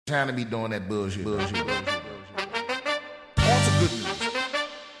Time to be doing that bullshit. On to good news.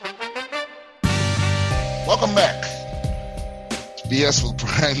 Welcome back to BS with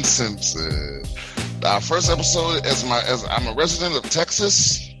Brian Simpson. Our first episode, as I'm a resident of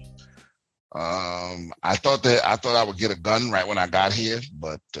Texas. I thought I would get a gun right when I got here,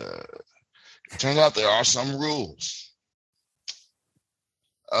 but it turns out there are some rules.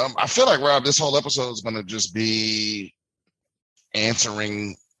 I feel like, Rob, this whole episode is going to just be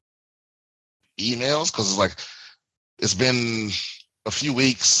answering emails because it's been a few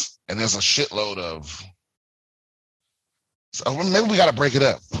weeks and there's a shitload of. So maybe we got to break it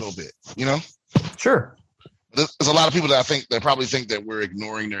up a little bit, you know? Sure. There's a lot of people that probably think that we're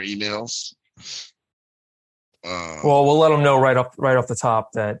ignoring their emails. Well, we'll let them know right off the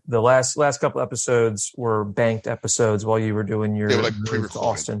top that the last couple episodes were banked episodes while you were doing your move to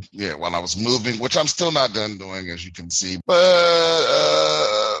Austin. Yeah, while I was moving, which I'm still not done doing, as you can see. But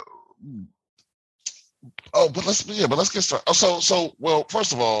let's get started. Well,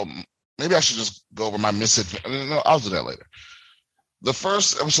 first of all, maybe I should just go over my misadventure. No, I'll do that later. The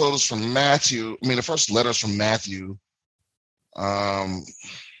first episode is from Matthew. The first letter is from Matthew.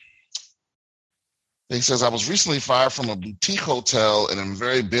 He says, I was recently fired from a boutique hotel and I'm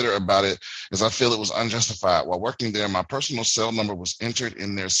very bitter about it as I feel it was unjustified. While working there, my personal cell number was entered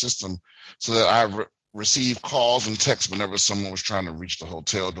in their system so that I received calls and texts whenever someone was trying to reach the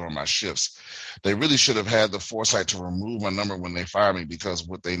hotel during my shifts. They really should have had the foresight to remove my number when they fired me, because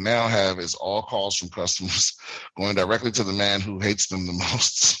what they now have is all calls from customers going directly to the man who hates them the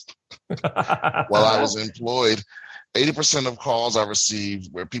most. While I was employed, 80% of calls I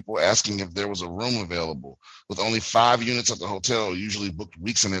received were people asking if there was a room available. With only 5 units at the hotel, usually booked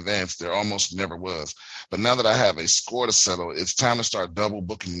weeks in advance, there almost never was. But now that I have a score to settle, it's time to start double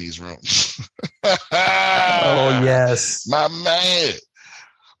booking these rooms. Oh, yes. My man.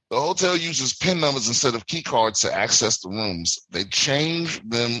 The hotel uses PIN numbers instead of key cards to access the rooms. They change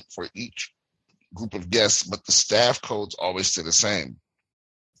them for each group of guests, but the staff codes always stay the same.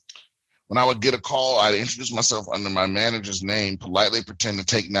 When I would get a call, I'd introduce myself under my manager's name, politely pretend to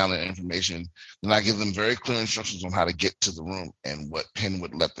take down their information. Then I give them very clear instructions on how to get to the room and what PIN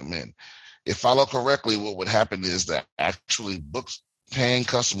would let them in. If followed correctly, what would happen is that actually booked paying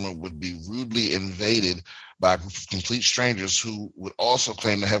customer would be rudely invaded by a group of complete strangers who would also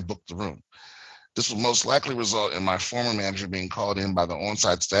claim to have booked the room. This would most likely result in my former manager being called in by the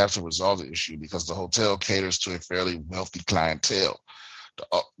on-site staff to resolve the issue because the hotel caters to a fairly wealthy clientele.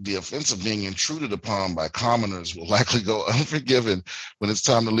 The offense of being intruded upon by commoners will likely go unforgiven when it's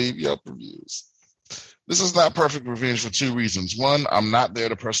time to leave Yelp reviews. This is not perfect revenge for 2 reasons. 1, I'm not there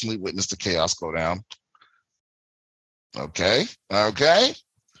to personally witness the chaos go down. Okay.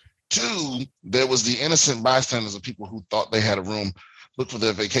 2, there was the innocent bystanders of people who thought they had a room booked for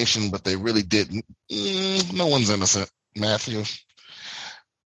their vacation, but they really didn't. No one's innocent, Matthew.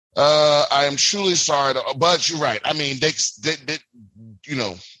 I am truly sorry, but you're right. They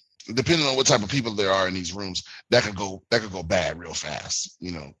depending on what type of people there are in these rooms, that could go bad real fast.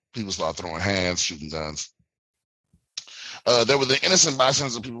 People start throwing hands, shooting guns. There were the innocent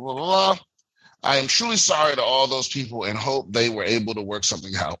bystanders of people, blah, blah, blah. I am truly sorry to all those people and hope they were able to work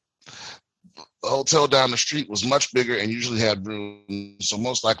something out. The hotel down the street was much bigger and usually had rooms, so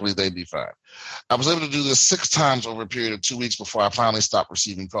most likely they'd be fine. I was able to do this 6 times over a period of 2 weeks before I finally stopped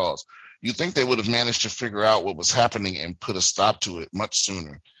receiving calls. You'd think they would have managed to figure out what was happening and put a stop to it much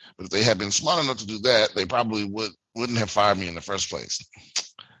sooner. But if they had been smart enough to do that, they probably wouldn't have fired me in the first place.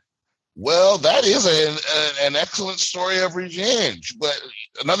 Well, that is an excellent story of revenge. But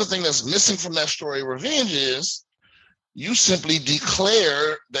another thing that's missing from that story of revenge is you simply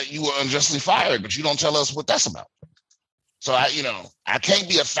declare that you were unjustly fired, but you don't tell us what that's about. So I can't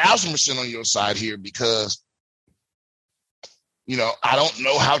be 1,000% on your side here because, I don't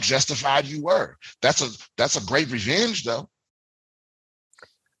know how justified you were. That's a great revenge, though.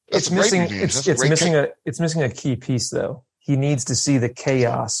 It's missing a key piece, though. He needs to see the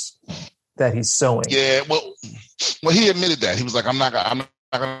chaos that he's sowing. Yeah, well, he admitted that. He was like, I'm not gonna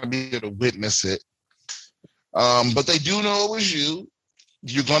be here to witness it. But they do know it was you.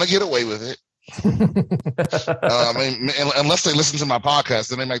 You're gonna get away with it. Unless they listen to my podcast,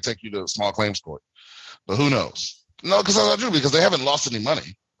 then they might take you to small claims court. But who knows? No, because that's not true, because they haven't lost any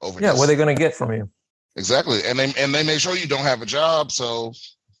money over this. Yeah, what are they going to get from you? Exactly. And they make sure you don't have a job. So,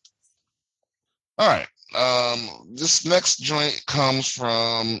 all right. This next joint comes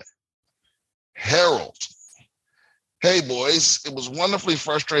from Harold. Hey, boys. It was wonderfully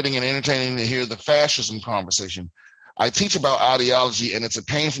frustrating and entertaining to hear the fascism conversation. I teach about ideology, and it's a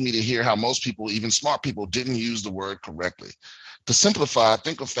pain for me to hear how most people, even smart people, didn't use the word correctly. To simplify,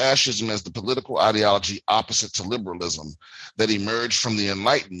 think of fascism as the political ideology opposite to liberalism that emerged from the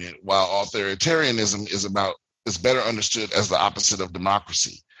Enlightenment, while authoritarianism is better understood as the opposite of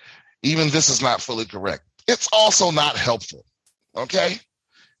democracy. Even this is not fully correct. It's also not helpful. Okay?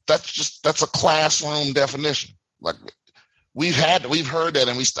 That's a classroom definition. Like we've heard that,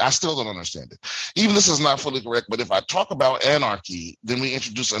 and I still don't understand it. Even this is not fully correct, but if I talk about anarchy, then we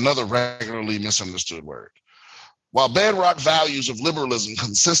introduce another regularly misunderstood word. While bedrock values of liberalism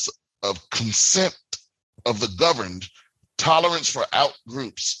consist of consent of the governed, tolerance for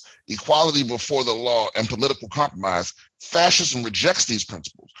out-groups, equality before the law, and political compromise, fascism rejects these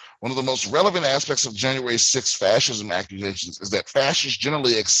principles. One of the most relevant aspects of January 6 fascism accusations is that fascists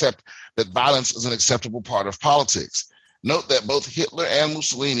generally accept that violence is an acceptable part of politics. Note that both Hitler and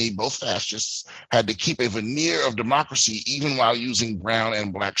Mussolini, both fascists, had to keep a veneer of democracy even while using brown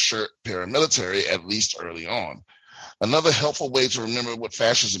and black shirt paramilitary, at least early on. Another helpful way to remember what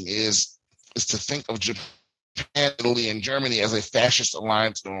fascism is to think of Japan, Italy, and Germany as a fascist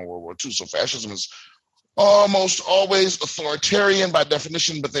alliance during World War II. So fascism is almost always authoritarian by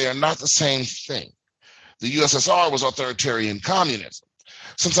definition, but they are not the same thing. The USSR was authoritarian communism.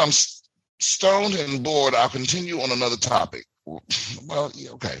 Since I'm stoned and bored, I'll continue on another topic. Well, yeah,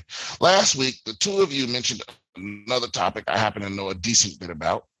 okay. Last week, the two of you mentioned another topic I happen to know a decent bit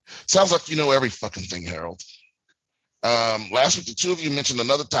about. Sounds like you know every fucking thing, Harold. Last week, the two of you mentioned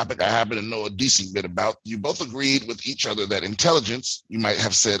another topic I happen to know a decent bit about. You both agreed with each other that intelligence, you might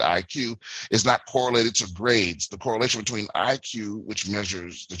have said IQ, is not correlated to grades. The correlation between IQ, which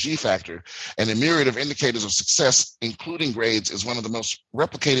measures the G factor, and a myriad of indicators of success, including grades, is one of the most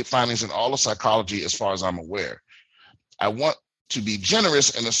replicated findings in all of psychology as far as I'm aware. I want to be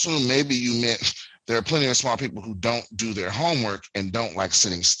generous and assume maybe you meant there are plenty of smart people who don't do their homework and don't like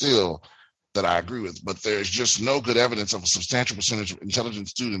sitting still, that I agree with, but there's just no good evidence of a substantial percentage of intelligent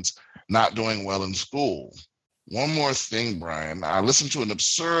students not doing well in school. One more thing, Brian, I listen to an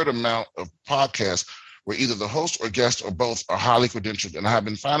absurd amount of podcasts where either the host or guest or both are highly credentialed, and I have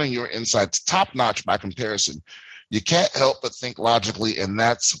been finding your insights top-notch by comparison. You can't help but think logically, and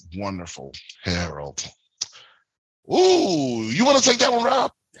that's wonderful, Harold. Ooh, you want to take that one,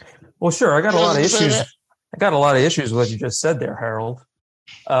 Rob? Well, sure. I got a lot of issues. I got a lot of issues with what you just said there, Harold.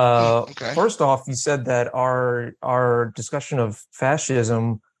 Okay. First off, you said that our discussion of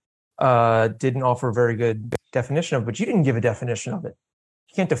fascism didn't offer a very good definition of it, but you didn't give a definition of it.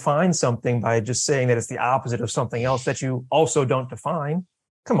 You can't define something by just saying that it's the opposite of something else that you also don't define.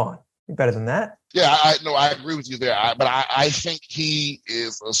 Come on, you're better than that. Yeah, I agree with you there. But I think he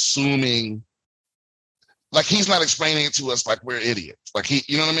is assuming, like, he's not explaining it to us like we're idiots. Like,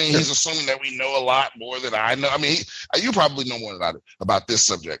 you know what I mean? Sure. He's assuming that we know a lot more than I know. I mean, you probably know more about this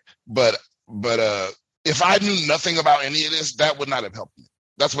subject. But if I knew nothing about any of this, that would not have helped me.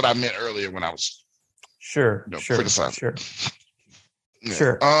 That's what I meant earlier when I was criticizing. Sure. Yeah.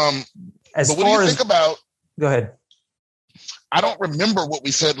 Sure. But what do you think about? Go ahead. I don't remember what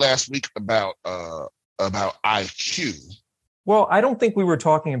we said last week about IQ. Well, I don't think we were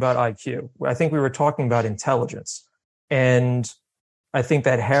talking about IQ. I think we were talking about intelligence, and I think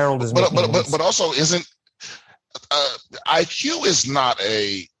that Harold is. But also, isn't IQ is not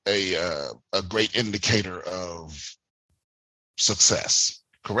a great indicator of success?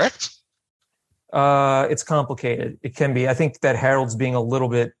 Correct. It's complicated. It can be. I think that Harold's being a little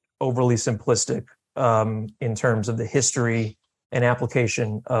bit overly simplistic in terms of the history and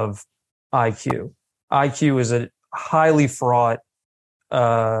application of IQ. IQ is a highly fraught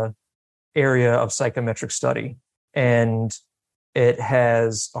area of psychometric study, and it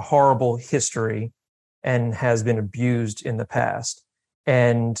has a horrible history and has been abused in the past.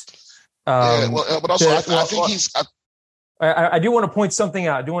 And but also I think he's. I do want to point something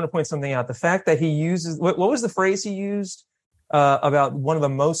out. The fact that he uses what was the phrase he used about one of the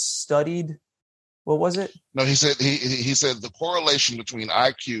most studied? What was it? No, he said he said the correlation between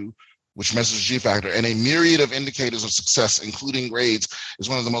IQ, which measures G factor, and a myriad of indicators of success, including grades, is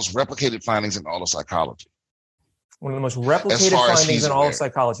one of the most replicated findings in all of psychology. One of the most replicated findings in all of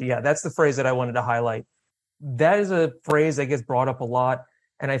psychology. Yeah, that's the phrase that I wanted to highlight. That is a phrase that gets brought up a lot,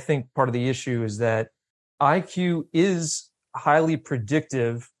 and I think part of the issue is that IQ is highly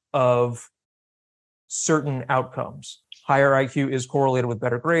predictive of certain outcomes. Higher IQ is correlated with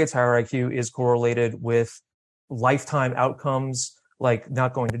better grades. Higher IQ is correlated with lifetime outcomes, like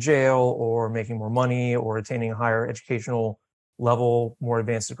not going to jail or making more money or attaining a higher educational level, more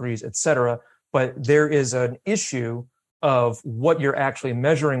advanced degrees, etc. But there is an issue of what you're actually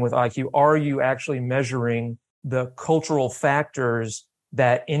measuring with IQ. Are you actually measuring the cultural factors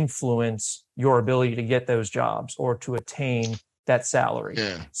that influence your ability to get those jobs or to attain that salary.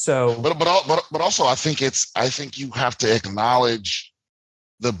 Yeah. So, but also, I think you have to acknowledge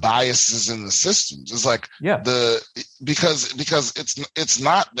the biases in the systems. It's like because it's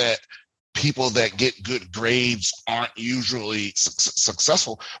not that people that get good grades aren't usually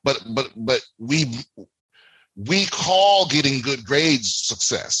successful, but we call getting good grades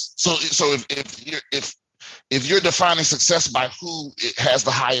success. So if you're defining success by who has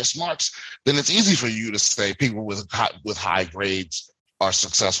the highest marks, then it's easy for you to say people with high grades are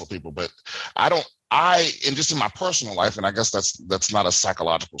successful people. But and just in my personal life, and I guess that's not a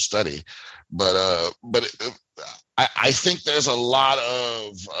psychological study, but I think there's a lot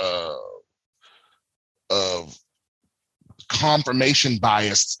of confirmation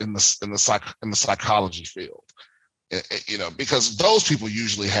bias in the psychology field, because those people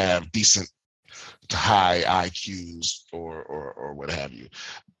usually have decent to high IQs or what have you.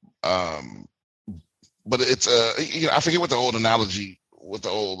 But it's I forget what the old analogy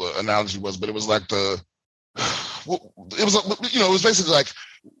was, but it was like it was basically like,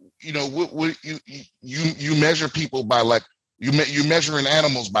 you measure people by like you're measuring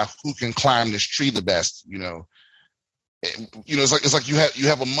animals by who can climb this tree the best. It's like you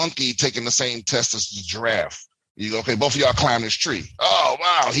have a monkey taking the same test as the giraffe. You go, okay, both of y'all climb this tree. Oh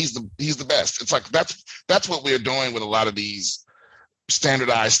wow, he's the best. It's like that's what we're doing with a lot of these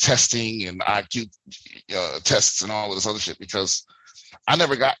standardized testing and IQ tests and all of this other shit, because I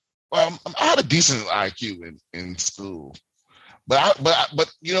had a decent IQ in school, but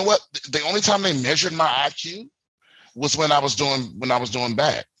you know what? The only time they measured my IQ was when I was doing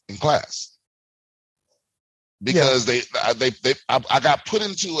bad in class, because I got put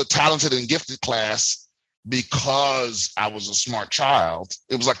into a talented and gifted class because I was a smart child.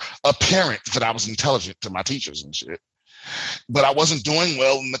 It was like apparent that I was intelligent to my teachers and shit, but I wasn't doing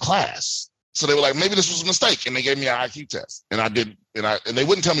well in the class. So they were like, maybe this was a mistake, and they gave me an IQ test, and I did, and they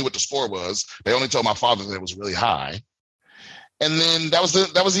wouldn't tell me what the score was. They only told my father that it was really high, and then that was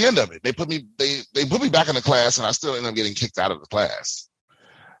the end of it. They put me back in the class, and I still ended up getting kicked out of the class.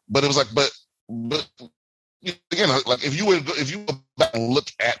 But it was like, but again, like if you go back and look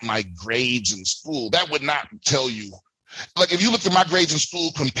at my grades in school, that would not tell you. Like if you looked at my grades in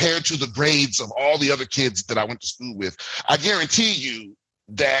school compared to the grades of all the other kids that I went to school with, I guarantee you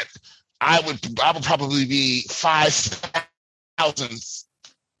that I would probably be 5,000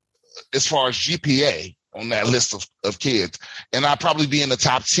 as far as GPA on that list of kids, and I'd probably be in the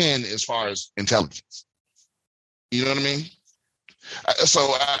top 10 as far as intelligence. You know what I mean? So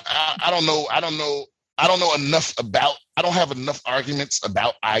I don't know. I don't know enough about. I don't have enough arguments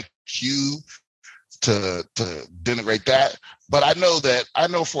about IQ to denigrate that, but I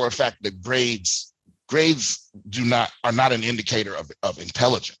know for a fact that grades are not an indicator of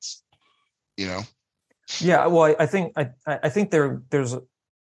intelligence. Yeah, well, I think there's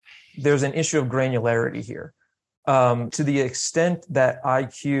an issue of granularity here. To the extent that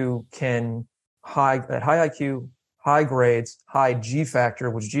IQ high IQ, high grades, high G factor,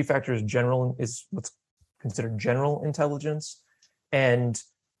 which G factor is what's considered general intelligence, and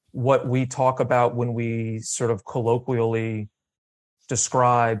what we talk about when we sort of colloquially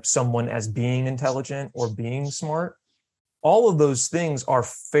describe someone as being intelligent or being smart, all of those things are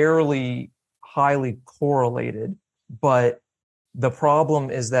fairly highly correlated. But the problem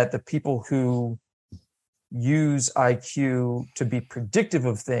is that the people who use IQ to be predictive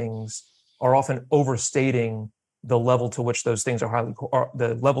of things are often overstating the level to which those things are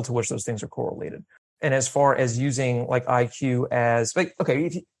correlated. And as far as using like IQ as like,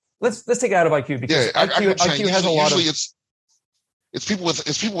 okay, let's take it out of IQ, because IQ has a lot of. It's people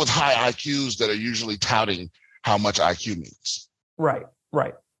with high IQs that are usually touting how much IQ means. Right.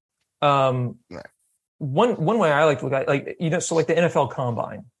 One way I like to look at it, so like the NFL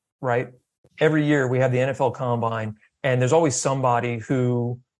Combine, right? Every year we have the NFL Combine, and there's always somebody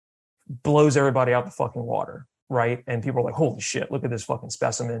who blows everybody out the fucking water, right? And people are like, holy shit, look at this fucking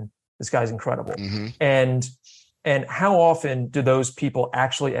specimen. This guy's incredible. Mm-hmm. And how often do those people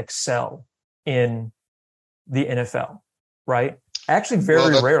actually excel in the NFL, right? Actually,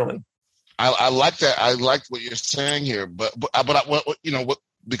 very rarely. I like that. I like what you're saying here, but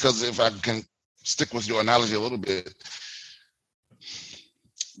because if I can stick with your analogy a little bit,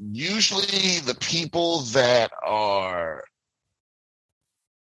 usually the people that are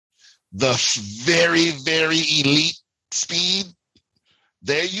the very, very elite speed,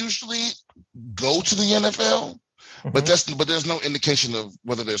 they usually go to the NFL, mm-hmm. but there's no indication of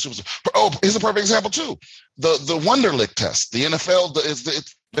whether they're superstars. Oh, here's a perfect example too: the Wonderlic test. The NFL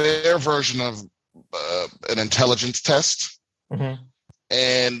it's their version of an intelligence test, mm-hmm.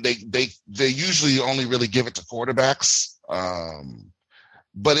 and they usually only really give it to quarterbacks.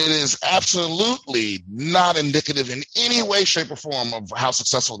 But it is absolutely not indicative in any way, shape, or form of how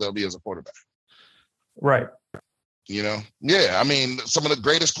successful they'll be as a quarterback. Right. Yeah. I mean, some of the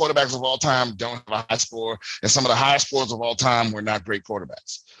greatest quarterbacks of all time don't have a high score, and some of the highest scores of all time were not great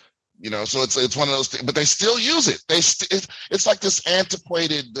quarterbacks. So it's one of those things, but they still use it. It's like this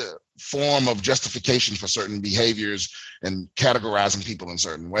antiquated form of justification for certain behaviors and categorizing people in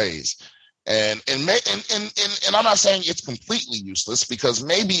certain ways. And I'm not saying it's completely useless, because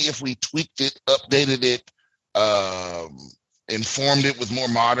maybe if we tweaked it, updated it, informed it with more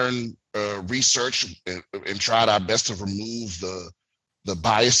modern research, and tried our best to remove the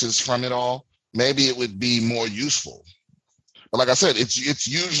biases from it all, maybe it would be more useful. But like I said, it's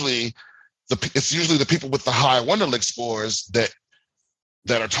usually the people with the high Wonderlic scores that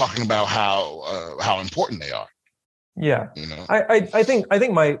are talking about how important they are. Yeah. I think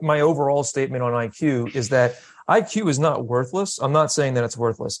my overall statement on IQ is that IQ is not worthless. I'm not saying that it's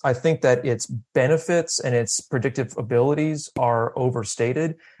worthless. I think that its benefits and its predictive abilities are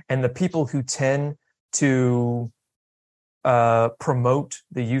overstated, and the people who tend to promote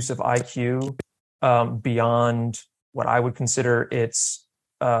the use of IQ beyond what I would consider its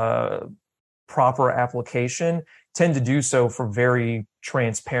proper application tend to do so for very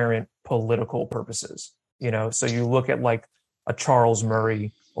transparent political purposes. So you look at like a Charles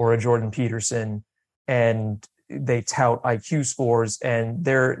Murray or a Jordan Peterson, and they tout IQ scores, and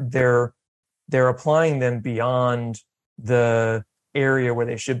they're applying them beyond the area where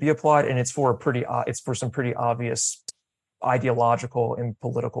they should be applied, and it's for some pretty obvious ideological and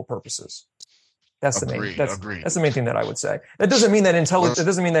political purposes. That's the main thing that I would say. That doesn't mean that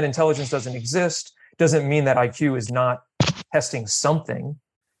intelligence doesn't exist. Doesn't mean that IQ is not testing something,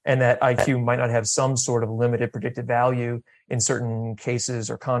 and that IQ might not have some sort of limited predicted value in certain cases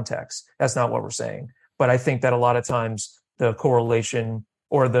or contexts. That's not what we're saying. But I think that a lot of times the correlation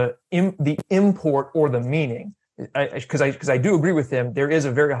or the import or the meaning, because I do agree with him, there is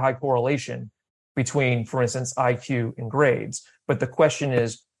a very high correlation between, for instance, IQ and grades. But the question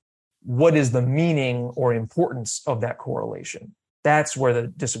is, what is the meaning or importance of that correlation? That's where the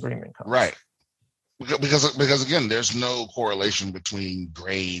disagreement comes. Right. Because again, there's no correlation between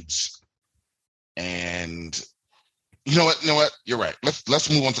grades and you know what? You're right. Let's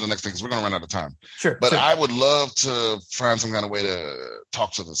move on to the next thing, because we're gonna run out of time. Sure. But I would love to find some kind of way to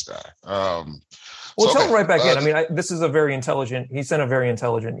talk to this guy. Tell him right back in. I mean, this is he sent a very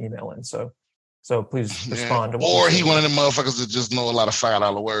intelligent email in, so please respond. Yeah. Or he wanted the motherfuckers to just know a lot of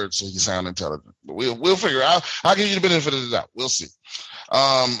 $5 words so he can sound intelligent. But we'll figure out. I'll give you the benefit of the doubt. We'll see.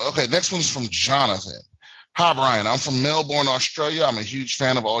 Okay, next one's from Jonathan. Hi, Brian. I'm from Melbourne, Australia. I'm a huge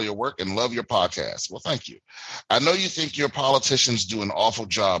fan of all your work and love your podcast. Well, thank you. I know you think your politicians do an awful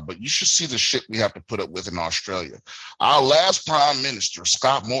job, but you should see the shit we have to put up with in Australia. Our last Prime Minister,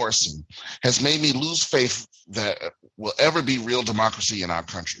 Scott Morrison, has made me lose faith that will ever be real democracy in our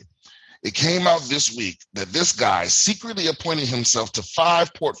country. It came out this week that this guy secretly appointed himself to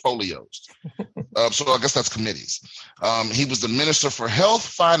 5 portfolios. So I guess that's committees. He was the Minister for Health,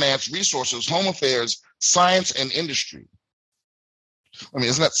 Finance, Resources, Home Affairs, Science, and Industry. I mean,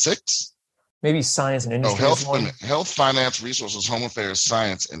 isn't that 6? Maybe Science and Industry. Health, Finance, Resources, Home Affairs,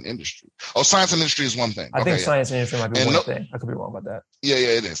 Science, and Industry. Oh, Science and Industry is one thing. I think Science and Industry might be one thing. I could be wrong about that. Yeah,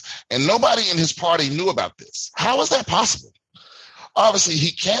 it is. And nobody in his party knew about this. How is that possible? Obviously,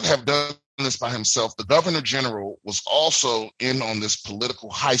 he can't have done this by himself. The Governor General was also in on this political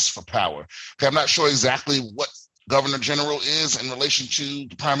heist for power. Okay, I'm not sure exactly what Governor General is in relation to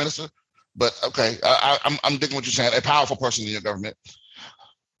the Prime Minister, but okay, I'm digging what you're saying. A powerful person in your government.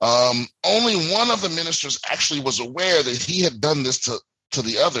 Only one of the ministers actually was aware that he had done this to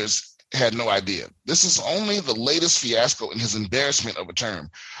the others. Had no idea. This is only the latest fiasco in his embarrassment of a term.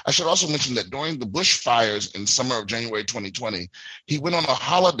 I should also mention that during the bushfires in summer of January 2020, he went on a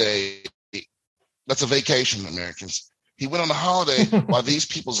holiday. That's a vacation, Americans. He went on a holiday while these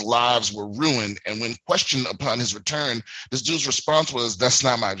people's lives were ruined. And when questioned upon his return, this dude's response was, "That's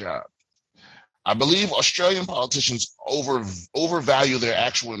not my job." I believe Australian politicians overvalue their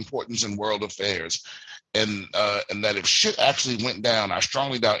actual importance in world affairs. And that if shit actually went down, I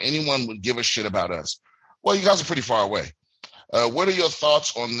strongly doubt anyone would give a shit about us. Well, you guys are pretty far away. What are your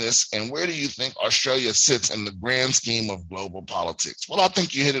thoughts on this, and where do you think Australia sits in the grand scheme of global politics? Well, I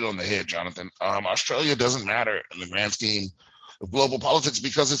think you hit it on the head, Jonathan. Australia doesn't matter in the grand scheme of global politics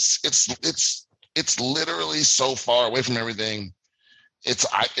because it's literally so far away from everything. It's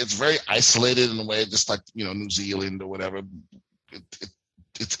very isolated in a way, just like New Zealand or whatever.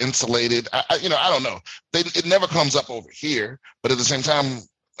 It's insulated. I don't know. It never comes up over here, but at the same time,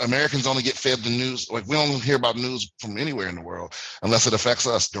 Americans only get fed the news. Like, we don't hear about news from anywhere in the world unless it affects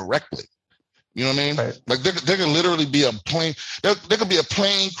us directly. You know what I mean? Right. Like, there could literally be a plane. There could be a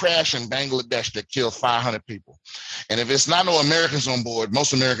plane crash in Bangladesh that kills 500 people. And if it's not no Americans on board,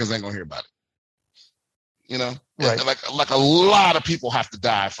 most Americans ain't going to hear about it. You know? Right. Like a lot of people have to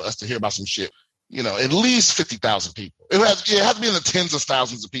die for us to hear about some shit. You know, at least 50,000 people. It has to be in the tens of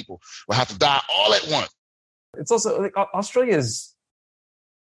thousands of people will have to die all at once. It's also like Australia is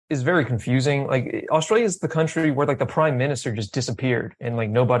very confusing. Like, Australia is the country where like the prime minister just disappeared and like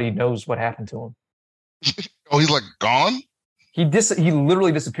nobody knows what happened to him. Oh, he's like gone? He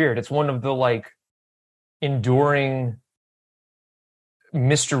literally disappeared. It's one of the like enduring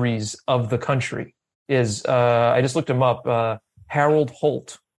mysteries of the country. Is I just looked him up. Harold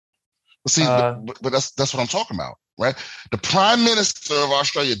Holt. See, but that's what I'm talking about, right? The prime minister of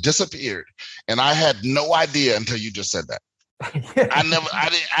Australia disappeared, and I had no idea until you just said that. Yeah.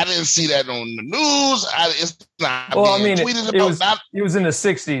 I didn't see that on the news. It's not. Well, I mean, it was in the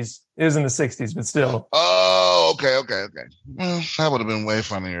 60s. It was in the 60s, but still. Oh, okay. Well, that would have been way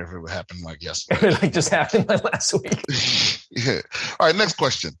funnier if it would happen like yesterday. It like just happened like last week. Yeah. All right, next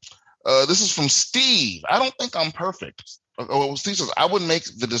question. This is from Steve. I don't think I'm perfect. Steve says, I would make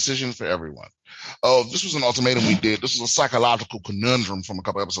the decision for everyone. Oh, this was an ultimatum we did. This was a psychological conundrum from a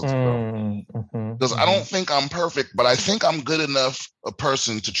couple episodes ago. Because I don't think I'm perfect, but I think I'm good enough a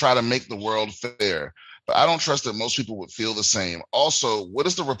person to try to make the world fair. But I don't trust that most people would feel the same. Also, what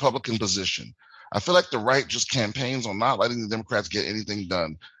is the Republican position? I feel like the right just campaigns on not letting the Democrats get anything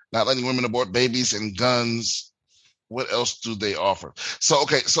done, not letting women abort babies and guns. What else do they offer? So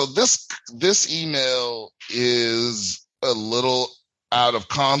this email is a little out of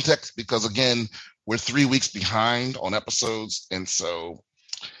context because, again, we're 3 weeks behind on episodes. And so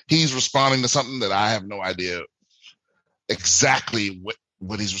he's responding to something that I have no idea exactly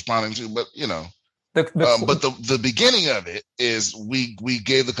what he's responding to. But, you know, but the beginning of it is we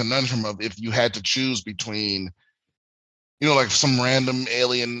gave the conundrum of if you had to choose between, you know, like some random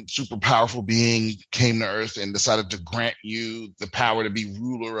alien super powerful being came to Earth and decided to grant you the power to be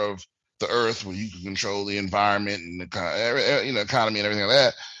ruler of the Earth, where you can control the environment and the economy and everything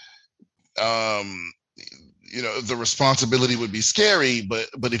like that. You know, the responsibility would be scary, but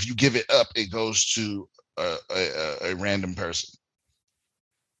if you give it up, it goes to a random person.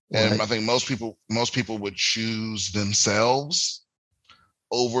 And right. I think most people would choose themselves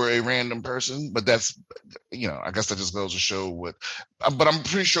over a random person, but that's, you know, I guess that just goes to show what. But I'm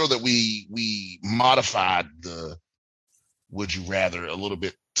pretty sure that we modified the would you rather a little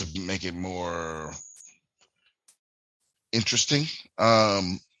bit to make it more interesting.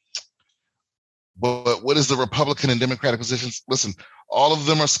 But what is the Republican and Democratic positions? Listen, all of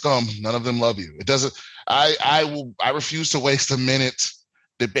them are scum. None of them love you. It doesn't. I refuse to waste a minute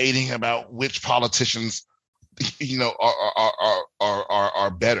debating about which politicians, you know,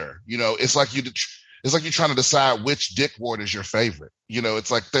 are better. You know, it's like you're trying to decide which dick ward is your favorite. You know,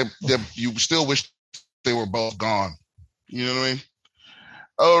 it's like you still wish they were both gone. You know what I mean?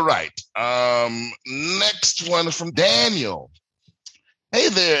 All right. Next one is from Daniel. Hey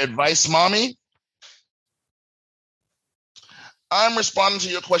there, Advice Mommy. I'm responding to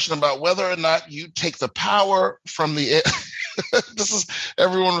your question about whether or not you take the power from the this is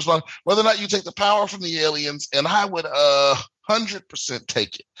everyone responding. Whether or not you take the power from the aliens, and I would 100%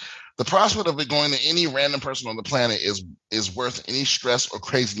 take it. The prospect of it going to any random person on the planet is worth any stress or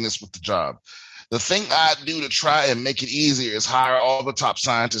craziness with the job. The thing I do to try and make it easier is hire all the top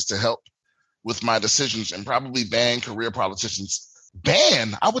scientists to help with my decisions and probably ban career politicians.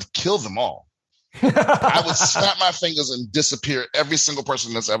 Ban? I would kill them all. I would snap my fingers and disappear every single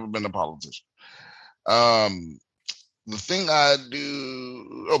person that's ever been a politician. The thing I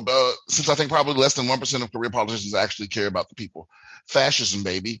do, since I think probably less than 1% of career politicians actually care about the people. Fascism,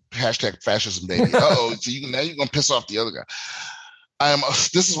 baby. Hashtag fascism, baby. So now you're gonna piss off the other guy.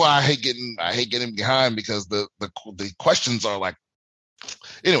 This is why I hate getting behind, because the questions are like.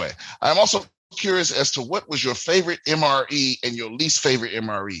 Anyway, I'm also curious as to what was your favorite MRE and your least favorite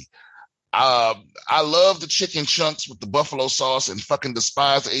MRE. I love the chicken chunks with the buffalo sauce and fucking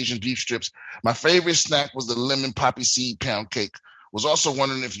despise Asian beef strips. My favorite snack was the lemon poppy seed pound cake. Was also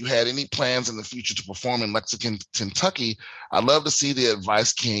wondering if you had any plans in the future to perform in Lexington, Kentucky. I'd love to see the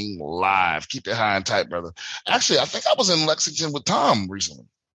Advice King live. Keep it high and tight, brother. Actually, I think I was in Lexington with Tom recently.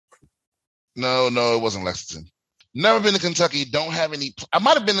 No, it wasn't Lexington. Never been to Kentucky. Don't have any. I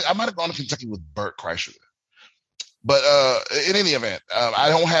might have gone to Kentucky with Bert Kreischer. But in any event, I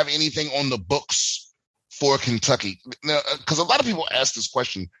don't have anything on the books for Kentucky. Now, because a lot of people ask this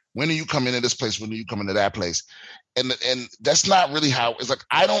question, When are you coming to this place? When are you coming to that place? And that's not really how it's like.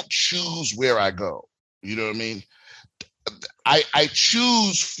 I don't choose where I go. You know what I mean? I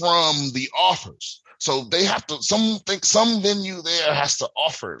choose from the offers. So they have to, some venue there has to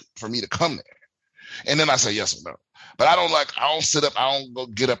offer for me to come there. And then I say yes or no. But I don't sit up, I don't go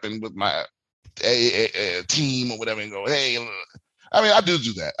get up and with my team or whatever and go, hey, I mean, I do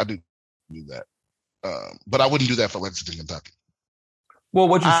that. I do that. But I wouldn't do that for Lexington, Kentucky. Well,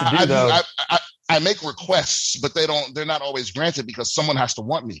 what you should do, though. I make requests, but they're not always granted because someone has to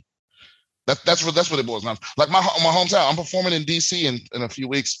want me. That's what it boils down to. Like my hometown, I'm performing in DC in a few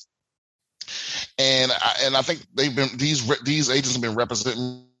weeks. And I think these agents have been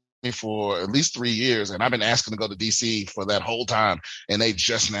representing me for at least 3 years, and I've been asking to go to DC for that whole time, and they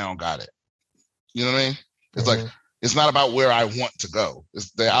just now got it. You know what I mean? It's like it's not about where I want to go.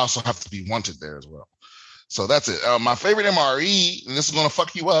 They also have to be wanted there as well. So that's it. My favorite MRE, and this is going to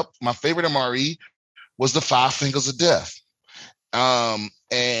fuck you up. My favorite MRE was the Five Fingers of Death, and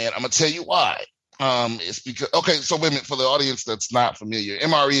I'm gonna tell you why. It's because so wait a minute, for the audience that's not familiar,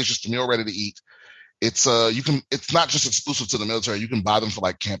 MRE is just a meal ready to eat. It's it's not just exclusive to the military. You can buy them for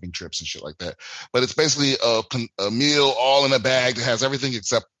like camping trips and shit like that. But it's basically a meal all in a bag that has everything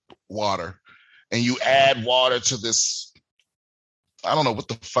except water, and you add water to this. I don't know what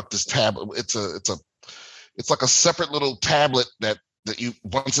the fuck this tablet. It's like a separate little tablet that you,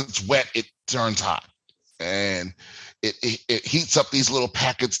 once it's wet, it turns hot, and it heats up these little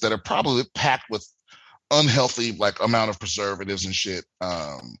packets that are probably packed with unhealthy like amount of preservatives and shit.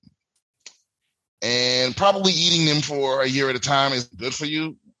 And probably eating them for a year at a time is good for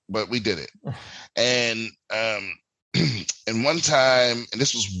you, but we did it. And and one time, and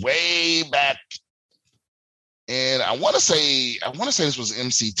this was way back, and I want to say this was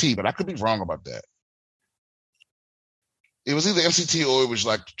MCT, but I could be wrong about that. It was either MCT or it was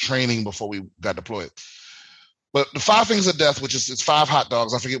like training before we got deployed. But the Five Fingers of Death, which is it's 5 hot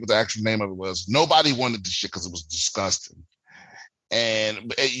dogs. I forget what the actual name of it was. Nobody wanted this shit because it was disgusting.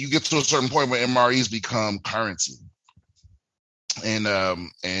 And you get to a certain point where MREs become currency. And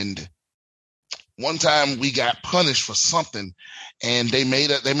one time we got punished for something, and they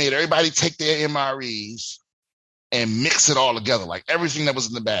made everybody take their MREs and mix it all together, like everything that was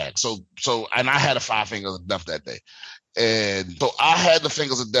in the bag. So and I had a 5 Fingers of Death that day. And so I had the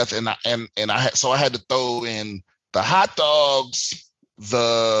Fingers of Death, and I had to throw in the hot dogs,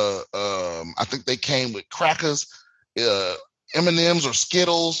 I think they came with crackers, M&Ms or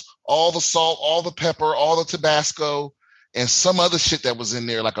Skittles, all the salt, all the pepper, all the Tabasco, and some other shit that was in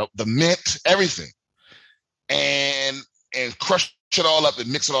there, like the mint, everything, and crush it all up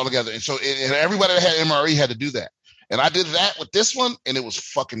and mix it all together. And so and everybody that had MRE had to do that. And I did that with this one, and it was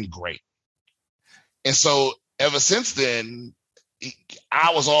fucking great. And so ever since then,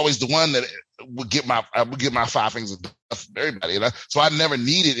 I was always the one that would get my 5 Fingers of Death for everybody. So I never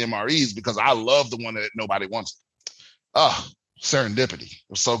needed MREs because I love the one that nobody wanted. Oh, serendipity. It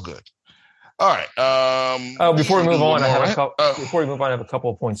was so good. All right. Before we move on, I have a couple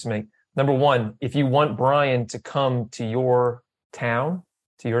of points to make. Number one, if you want Brian to come to your town,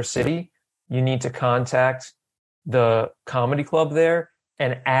 to your city, you need to contact the comedy club there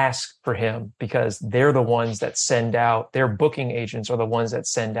and ask for him, because they're the ones that send out, their booking agents are the ones that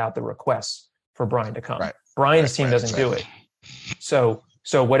send out the requests for Brian to come. Right. Brian's team doesn't do it. So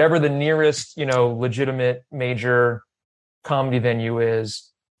whatever the nearest, legitimate major comedy venue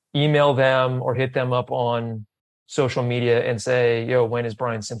is, email them or hit them up on social media and say, yo, when is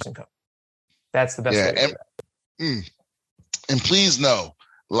Brian Simpson coming? That's the best way to do that. And please know,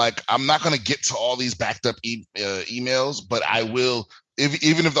 like, I'm not going to get to all these backed up emails, but I will.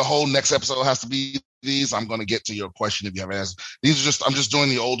 Even if the whole next episode has to be these, I'm going to get to your question if you haven't asked. I'm just doing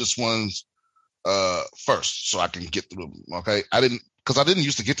the oldest ones first so I can get through them. Okay. I didn't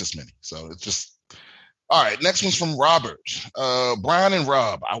used to get this many. So it's just, all right. Next one's from Robert. Brian and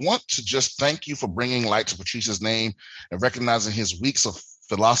Rob, I want to just thank you for bringing light to Patrice's name and recognizing his weeks of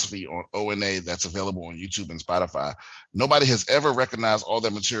philosophy on ONA that's available on YouTube and Spotify. Nobody has ever recognized all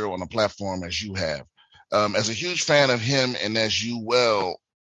that material on the platform as you have. As a huge fan of him and as a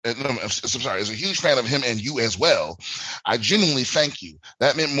huge fan of him and you as well, I genuinely thank you.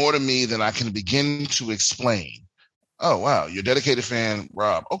 That meant more to me than I can begin to explain. Oh, wow. You're a dedicated fan,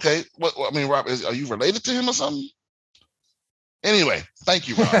 Rob. Okay. Rob, are you related to him or something? Anyway, thank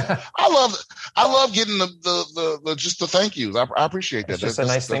you, Rob. I love getting the just the thank yous. I appreciate that. It's just a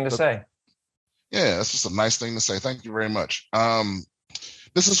nice thing to say. Yeah, that's just a nice thing to say. Thank you very much.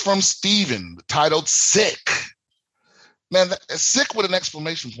 This is from Steven, titled Sick. Man, sick with an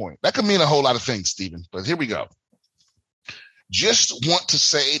exclamation point. That could mean a whole lot of things, Steven, but here we go. Just want to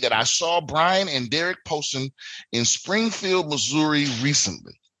say that I saw Brian and Derek Poston in Springfield, Missouri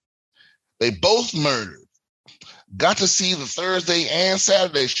recently. They both murdered. Got to see the Thursday and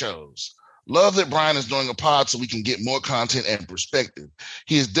Saturday shows. Love that Brian is doing a pod so we can get more content and perspective.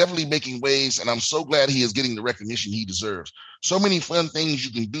 He is definitely making waves, and I'm so glad he is getting the recognition he deserves. So many fun things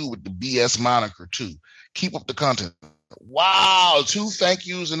you can do with the BS moniker, too. Keep up the content. Wow, 2 thank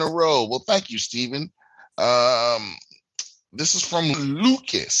yous in a row. Well, thank you, Stephen. This is from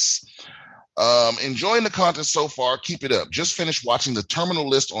Lucas. Enjoying the content so far. Keep it up. Just finished watching The Terminal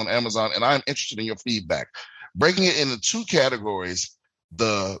List on Amazon, and I'm interested in your feedback. Breaking it into 2 categories,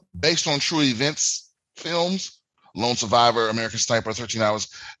 the based on true events films, Lone Survivor, American Sniper, 13 Hours,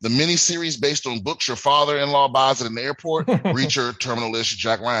 the miniseries based on books your father-in-law buys at an airport, Reacher, Terminal List,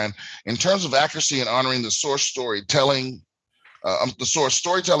 Jack Ryan. In terms of accuracy and honoring the source storytelling,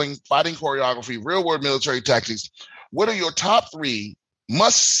 fighting choreography, real-world military tactics, what are your top 3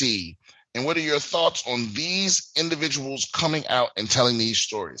 must-see, and what are your thoughts on these individuals coming out and telling these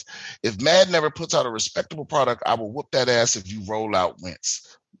stories? If Mad never puts out a respectable product, I will whoop that ass if you roll out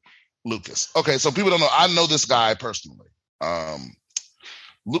Wentz. Lucas. Okay, so people don't know. I know this guy personally.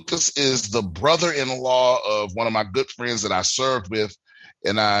 Lucas is the brother-in-law of one of my good friends that I served with,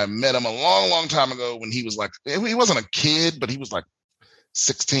 and I met him a long, long time ago when he was like, he wasn't a kid, but he was like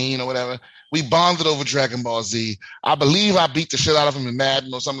 16 or whatever. We bonded over Dragon Ball Z. I believe I beat the shit out of him in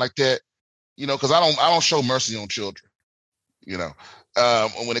Madden or something like that. Because I don't show mercy on children,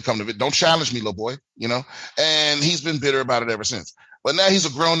 when it comes to it. Don't challenge me, little boy, and he's been bitter about it ever since. But now he's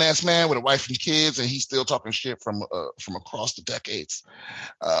a grown-ass man with a wife and kids, and he's still talking shit from across the decades.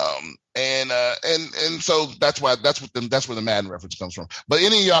 And so that's where the Madden reference comes from. But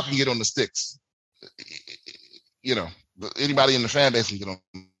any of y'all can get on the sticks. Anybody in the fan base can get on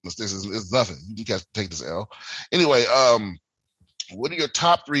the sticks. It's nothing. You guys take this L. Anyway, what are your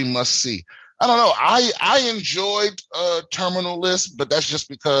top 3 must-see? I don't know. I enjoyed Terminal List, but that's just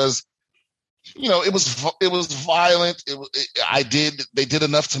because, it was violent. They did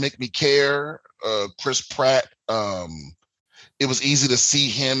enough to make me care. Chris Pratt. It was easy to see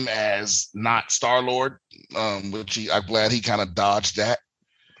him as not Star-Lord, which I'm glad he kind of dodged that.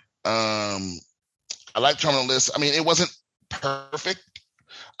 I like Terminal List. I mean, it wasn't perfect.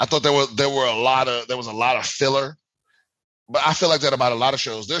 I thought there was a lot of filler. But I feel like that about a lot of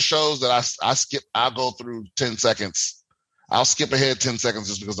shows. There's shows that I skip. I'll go through 10 seconds. I'll skip ahead 10 seconds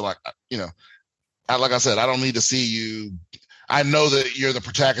just because like I said, I don't need to see you. I know that you're the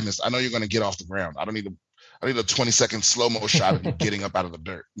protagonist. I know you're going to get off the ground. I need a 20-second slow-mo shot of you getting up out of the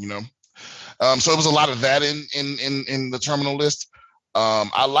dirt, So it was a lot of that in the Terminal List.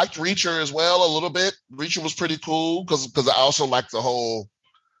 I liked Reacher as well a little bit. Reacher was pretty cool because I also liked the whole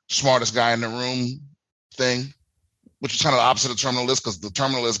smartest guy in the room thing, which is kind of the opposite of Terminal List because the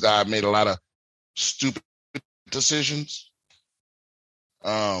Terminal List guy made a lot of stupid decisions.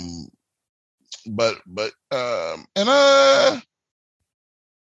 The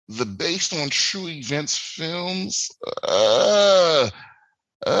based on true events films,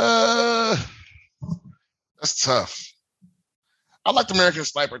 that's tough. I liked American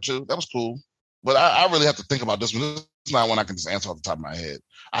Sniper too. That was cool. But I really have to think about this one. This is not one I can just answer off the top of my head.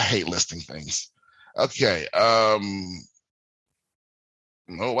 I hate listing things. Okay. Oh,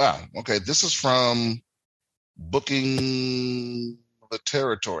 wow. Okay. This is from Booking the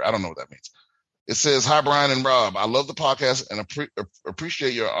Territory. I don't know what that means. It says, hi, Brian and Rob. I love the podcast and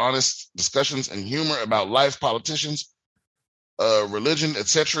appreciate your honest discussions and humor about life, politicians, religion,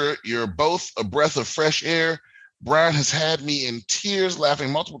 etc. You're both a breath of fresh air. Brian has had me in tears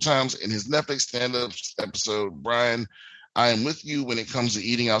laughing multiple times in his Netflix stand-up episode. Brian, I am with you when it comes to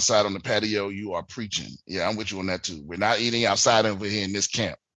eating outside on the patio. You are preaching. Yeah, I'm with you on that too. We're not eating outside over here in this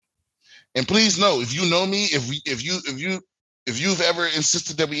camp. And please know, if you know me, if you've ever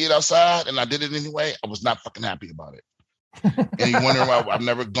insisted that we eat outside and I did it anyway, I was not fucking happy about it. And you wondering why I've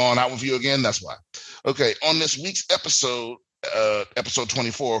never gone out with you again? That's why. Okay, on this week's episode, episode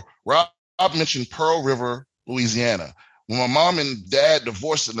 24, Rob mentioned Pearl River, Louisiana. When my mom and dad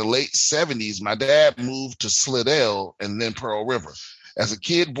divorced in the late 70s, my dad moved to Slidell and then Pearl River. As a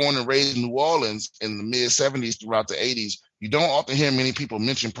kid born and raised in New Orleans in the mid 70s throughout the 80s, you don't often hear many people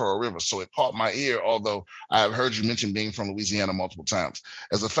mention Pearl River, so it caught my ear, although I have heard you mention being from Louisiana multiple times.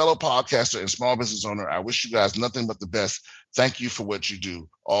 As a fellow podcaster and small business owner, I wish you guys nothing but the best. Thank you for what you do.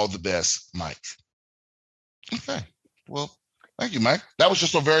 All the best, Mike. Okay. Well, thank you, Mike. That was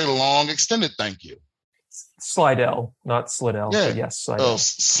just a very long, extended thank you. Slidell, not Slidell. Yeah. Yes, Slidell. Oh,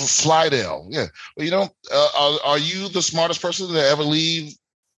 Slidell. Yeah. Well, are you the smartest person to ever leave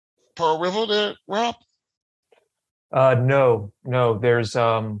Pearl River there, Rob? No.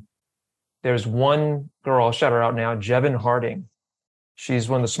 There's one girl, I'll shout her out now, Jevin Harding. She's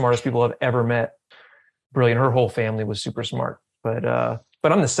one of the smartest people I've ever met. Brilliant. Her whole family was super smart. But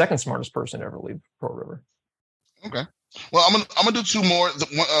I'm the second smartest person to ever leave Pearl River. Okay. Well, I'm gonna do two more.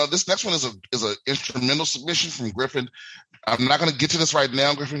 This next one is a instrumental submission from Griffin. I'm not gonna get to this right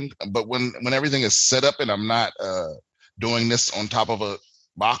now, Griffin. But when everything is set up and I'm not doing this on top of a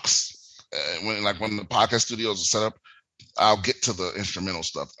box, when the podcast studios are set up, I'll get to the instrumental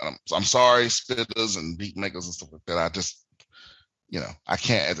stuff. So I'm sorry, spitters and beat makers and stuff like that. I just, I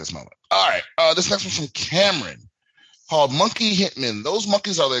can't at this moment. All right. This next one's from Cameron, called Monkey Hitmen. Those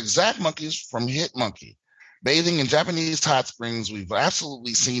monkeys are the exact monkeys from Hit Monkey. Bathing in Japanese hot springs. We've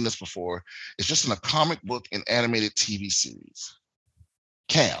absolutely seen this before. It's just in a comic book and animated TV series.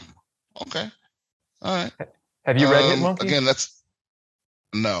 Cam. Okay. All right. Have you read Hit Monkey? Again,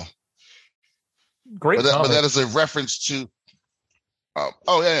 no. Great. But that is a reference to.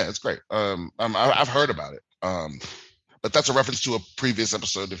 It's great. I've heard about it. But that's a reference to a previous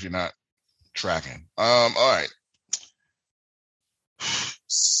episode if you're not tracking. All right.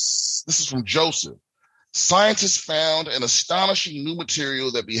 This is from Joseph. Scientists found an astonishing new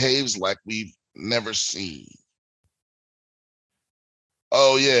material that behaves like we've never seen.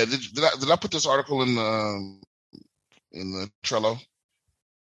 Oh yeah, did I put this article in the Trello?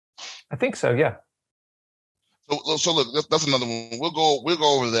 I think so. Yeah. So look, that's another one. We'll go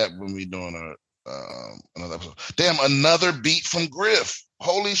over that when we're doing another episode. Damn, another beat from Griff.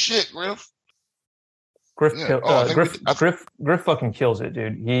 Holy shit, Griff. Griff fucking kills it,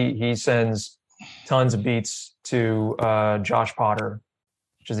 dude. He sends tons of beats to Josh Potter,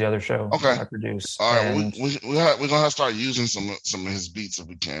 which is the other show I produce. All right, we're gonna have to start using some of his beats if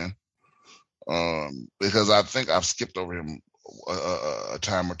we can, because I think I've skipped over him a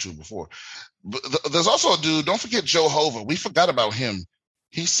time or two before. But there's also a dude. Don't forget Joe Hova. We forgot about him.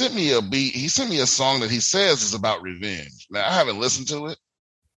 He sent me a beat. He sent me a song that he says is about revenge. Now I haven't listened to it.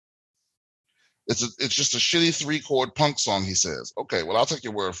 It's just a shitty 3-chord punk song. He says, "Okay, well I'll take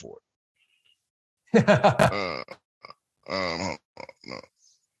your word for it." But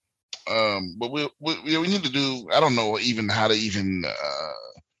we need to do. I don't know even how to even.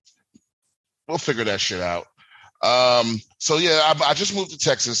 We'll figure that shit out. So yeah, I just moved to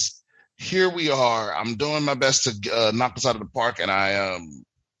Texas. Here we are. I'm doing my best to knock this out of the park, and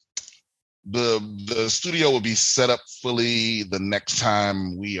the studio will be set up fully the next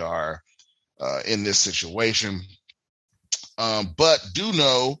time we are in this situation. But do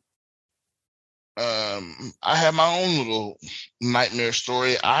know. I have my own little nightmare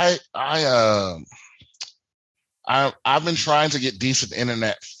story. I've been trying to get decent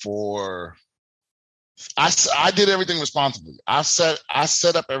internet for. I did everything responsibly. I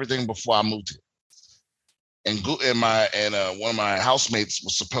set up everything before I moved here, and one of my housemates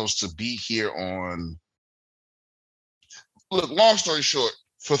was supposed to be here on. Look, long story short,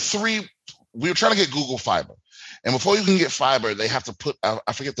 we were trying to get Google Fiber. And before you can get fiber, they have to put, I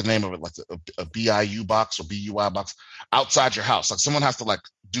forget the name of it, like a BIU box or BUI box outside your house. Like someone has to like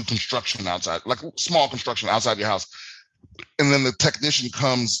do construction outside, like small construction outside your house. And then the technician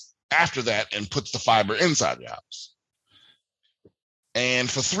comes after that and puts the fiber inside your house. And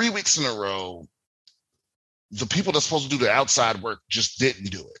for 3 weeks in a row, the people that's supposed to do the outside work just didn't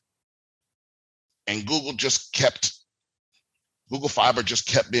do it. And Google Fiber just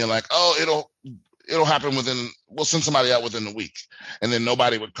kept being like, oh, it'll happen we'll send somebody out within a week. And then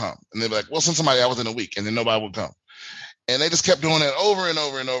nobody would come. And they'd be like, we'll send somebody out within a week. And then nobody would come. And they just kept doing it over and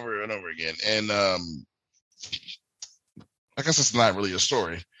over and over and over again. And I guess it's not really a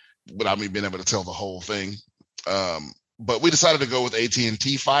story without me being able to tell the whole thing. But we decided to go with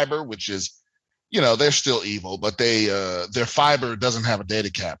AT&T Fiber, which is, they're still evil, but their fiber doesn't have a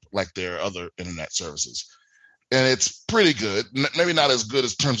data cap like their other internet services. And it's pretty good. Maybe not as good in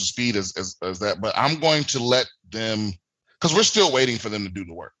terms of speed as that, but I'm going to let them, because we're still waiting for them to do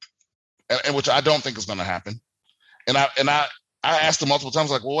the work, and which I don't think is going to happen. And I asked them multiple times,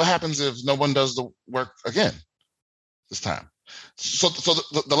 like, well, what happens if no one does the work again this time? So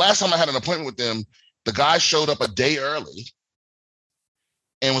the last time I had an appointment with them, the guy showed up a day early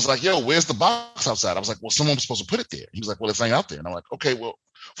and was like, yo, where's the box outside? I was like, well, someone was supposed to put it there. He was like, well, it's ain't out there. And I'm like, okay, well,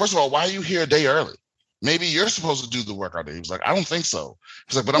 first of all, why are you here a day early? Maybe you're supposed to do the work out there. He was like, I don't think so.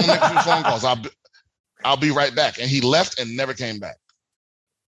 He's like, but I'm gonna make a few phone calls. I'll be right back. And he left and never came back.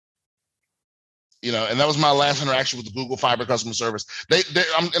 And that was my last interaction with the Google Fiber customer service.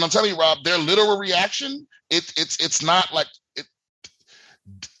 I'm telling you, Rob, their literal reaction, it's not like it.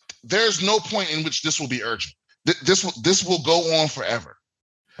 There's no point in which this will be urgent. This will go on forever.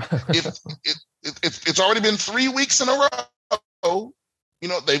 it's already been 3 weeks in a row. You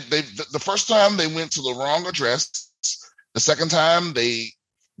know, the first time they went to the wrong address. The second time they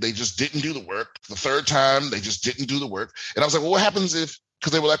just didn't do the work. The third time they just didn't do the work. And I was like, well, what happens if?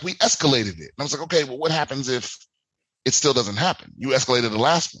 Because they were like, we escalated it. And I was like, okay, well, what happens if it still doesn't happen? You escalated the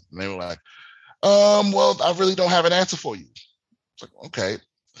last one. And they were like, well, I really don't have an answer for you. It's like, okay.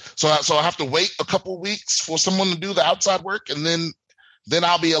 So I have to wait a couple of weeks for someone to do the outside work, and then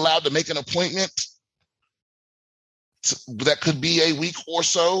I'll be allowed to make an appointment that could be a week or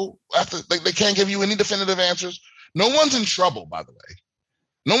so after. They can't give you any definitive answers. No one's in trouble, by the way.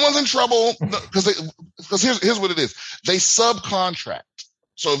 No one's in trouble because here's what it is. They subcontract.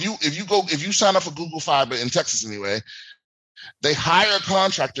 So if you sign up for Google Fiber in Texas anyway, they hire a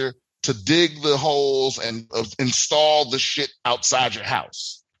contractor to dig the holes and install the shit outside your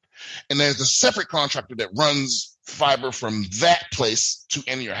house. And there's a separate contractor that runs fiber from that place to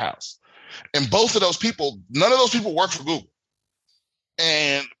in your house. And both of those people, none of those people work for Google.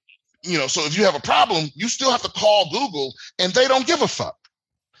 And, you know, so if you have a problem, you still have to call Google, and they don't give a fuck.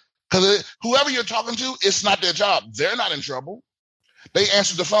 Because whoever you're talking to, it's not their job. They're not in trouble. They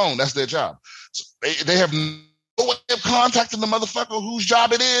answer the phone. That's their job. So they have no way of contacting the motherfucker whose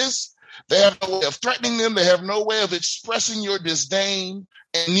job it is. They have no way of threatening them. They have no way of expressing your disdain,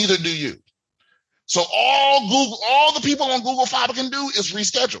 and neither do you. So all the people on Google Fiber can do is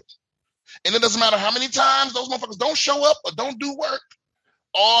reschedule. And it doesn't matter how many times those motherfuckers don't show up or don't do work.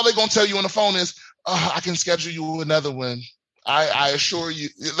 All they're going to tell you on the phone is, I can schedule you another one. I assure you.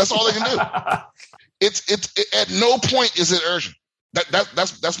 That's all they can do. It's at no point is it urgent.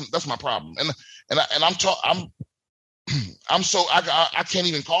 That's my problem. And I can't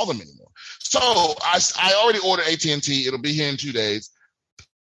even call them anymore. So I already ordered AT&T. It'll be here in 2 days.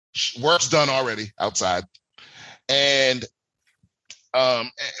 Work's done already outside. And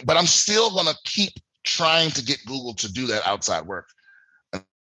but I'm still gonna keep trying to get Google to do that outside work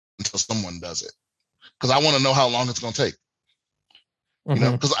until someone does it. Because I want to know how long it's gonna take. You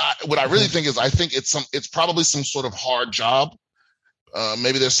know, because what I really think is I think it's probably some sort of hard job.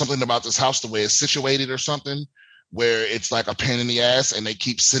 Maybe there's something about this house, the way it's situated or something, where it's like a pain in the ass, and they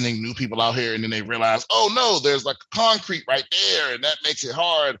keep sending new people out here, and then they realize, oh no, there's like concrete right there, and that makes it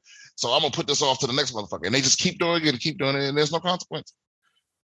hard. So I'm gonna put this off to the next motherfucker, and they just keep doing it, and there's no consequence.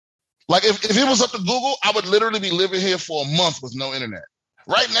 Like if it was up to Google, I would literally be living here for a month with no internet.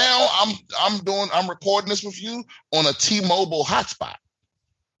 Right now, I'm recording this with you on a T-Mobile hotspot.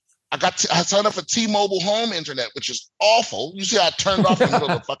 I signed up for T-Mobile home internet, which is awful. You see, I turned off in the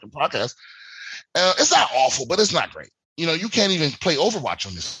middle of the fucking podcast. It's not awful, but it's not great. You know, you can't even play Overwatch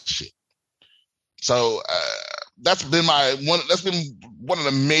on this shit. So that's been one of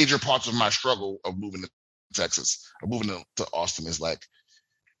the major parts of my struggle of moving to Texas, or moving to Austin. Is like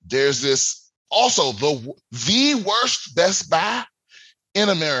there's this also the worst Best Buy in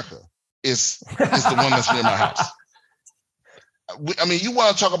America is the one that's near my house. I mean, you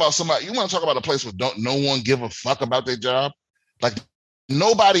want to talk about somebody? You want to talk about a place where no one give a fuck about their job? Like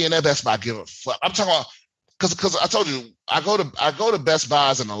nobody in that Best Buy give a fuck. I'm talking about because I told you I go to Best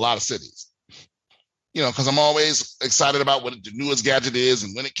Buys in a lot of cities. You know, because I'm always excited about what the newest gadget is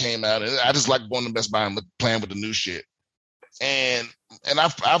and when it came out, and I just like going to Best Buy and playing with the new shit. And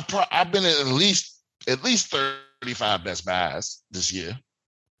I've been at least 35 Best Buys this year,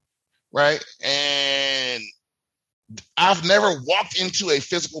 right? And I've never walked into a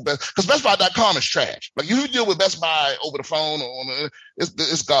physical because BestBuy.com is trash. Like you deal with Best Buy over the phone or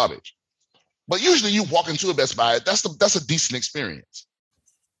it's garbage. But usually you walk into a Best Buy, that's a decent experience.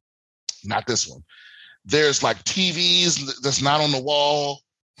 Not this one. There's like TVs that's not on the wall.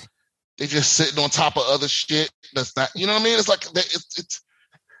 They just sitting on top of other shit that's not, you know what I mean? It's like it's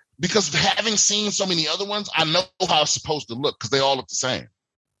because having seen so many other ones, I know how it's supposed to look because they all look the same.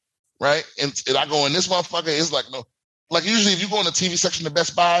 Right? And I go in this motherfucker, it's like no. Like usually if you go in the TV section of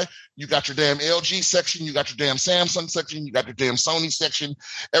Best Buy, you got your damn LG section, you got your damn Samsung section, you got your damn Sony section.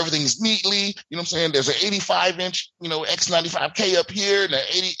 Everything's neatly, you know what I'm saying? There's an 85-inch, you know, X95K up here and an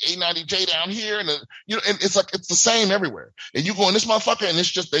 8090J down here. And, you know, and it's like, it's the same everywhere. And you go in this motherfucker and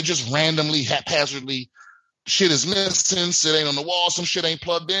they just randomly, haphazardly, shit is missing, shit ain't on the wall, some shit ain't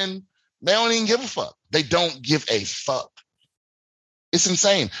plugged in. They don't even give a fuck. They don't give a fuck. It's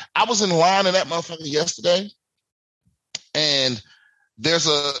insane. I was in line in that motherfucker yesterday. And there's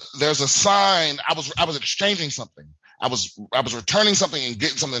a sign. I was exchanging something. I was returning something and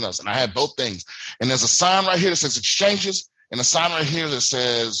getting something else, and I had both things. And there's a sign right here that says exchanges, and a sign right here that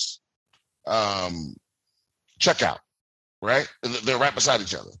says checkout. Right? They're right beside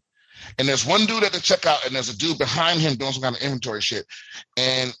each other. And there's one dude at the checkout, and there's a dude behind him doing some kind of inventory shit.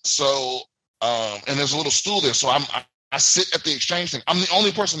 And so and there's a little stool there. So I sit at the exchange thing. I'm the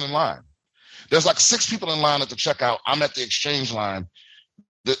only person in line. There's like 6 people in line at the checkout. I'm at the exchange line,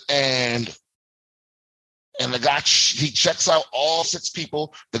 and the guy, he checks out all 6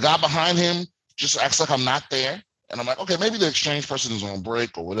 people. The guy behind him just acts like I'm not there, and I'm like, okay, maybe the exchange person is on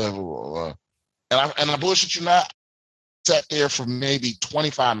break or whatever. And I bullshit you not. Sat there for maybe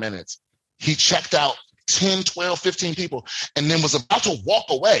 25 minutes. He checked out 10, 12, 15 people, and then was about to walk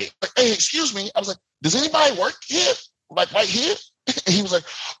away. Like, hey, excuse me. I was like, does anybody work here? Like right here? And he was like,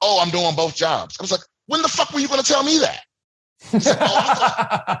 oh, I'm doing both jobs. I was like, when the fuck were you going to tell me that? He's like,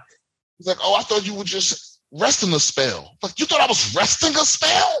 I thought you were just resting a spell. Like, you thought I was resting a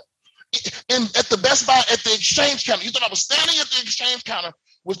spell? And at the Best Buy, at the exchange counter, you thought I was standing at the exchange counter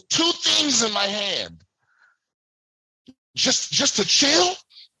with 2 things in my hand, just to chill?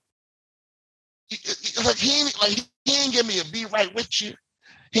 Like he ain't give me a be right with you.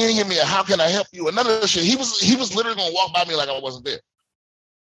 He didn't give me a how can I help you? And none of that shit. He was literally gonna walk by me like I wasn't there.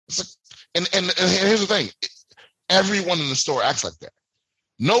 Like, and here's the thing. Everyone in the store acts like that.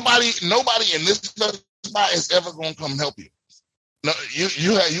 Nobody in this spot is ever gonna come help you. No,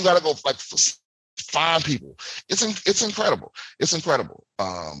 you gotta go like find people. It's incredible. It's incredible.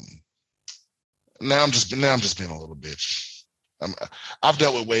 Now I'm just being a little bitch. I've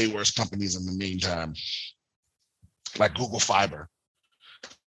dealt with way worse companies in the meantime, like Google Fiber.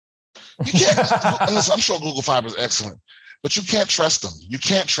 You can't. Listen, I'm sure Google Fiber is excellent, but you can't trust them. You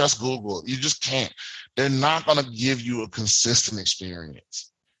can't trust Google. You just can't. They're not going to give you a consistent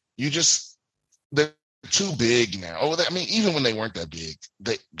experience. They're too big now. Even when they weren't that big,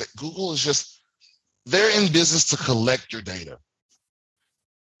 Google is just, they're in business to collect your data.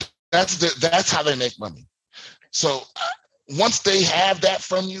 That's how they make money. So once they have that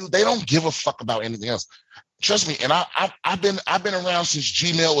from you, they don't give a fuck about anything else. Trust me, and I've been around since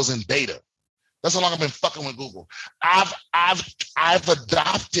Gmail was in beta. That's how long I've been fucking with Google. I've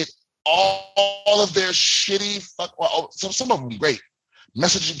adopted all of their shitty some of them great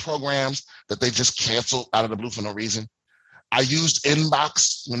messaging programs that they just canceled out of the blue for no reason. I used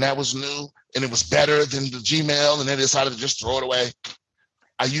Inbox when that was new, and it was better than the Gmail, and they decided to just throw it away.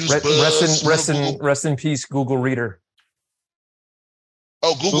 I used Buzz. Rest in peace, Google Reader.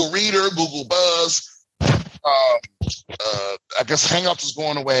 Oh, Google Reader, Google Buzz. I guess Hangouts is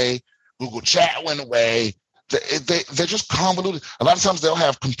going away. Google Chat went away. They're just convoluted. A lot of times they'll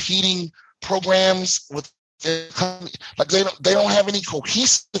have competing programs with, like they don't have any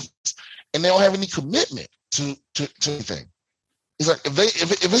cohesiveness, and they don't have any commitment to anything. It's like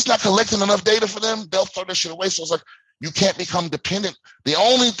if it's not collecting enough data for them, they'll throw that shit away. So it's like you can't become dependent. The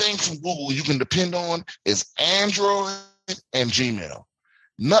only thing from Google you can depend on is Android and Gmail.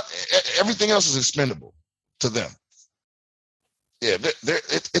 Everything else is expendable to them. Yeah,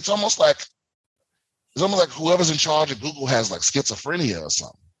 it's almost like whoever's in charge of Google has like schizophrenia or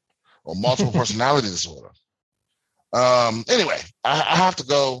something, or multiple personality disorder. Anyway, I have to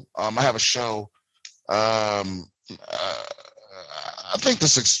go. I have a show. I think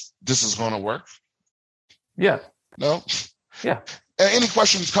this is going to work. Yeah. No? Yeah. Any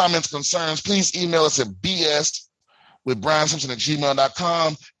questions, comments, concerns, please email us at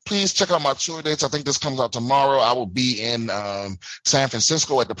bs@briansimpson@gmail.com. Please check out my tour dates. I think this comes out tomorrow. I will be in San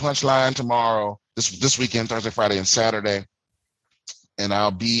Francisco at the Punchline tomorrow, this weekend, Thursday, Friday, and Saturday. And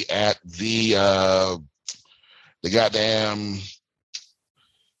I'll be at the goddamn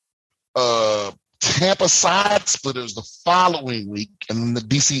Tampa Side Splitters the following week, and then the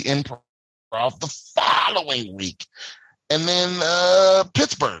DC Improv the following week, and then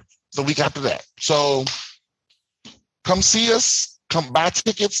Pittsburgh the week after that. So come see us. Come buy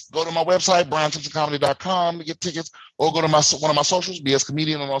tickets. Go to my website, briansimpsoncomedy.com, to get tickets, or go to one of my socials, BS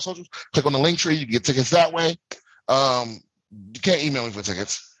Comedian on all socials. Click on the link tree. You can get tickets that way. You can't email me for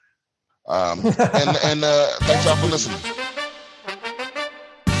tickets. And thanks y'all for listening.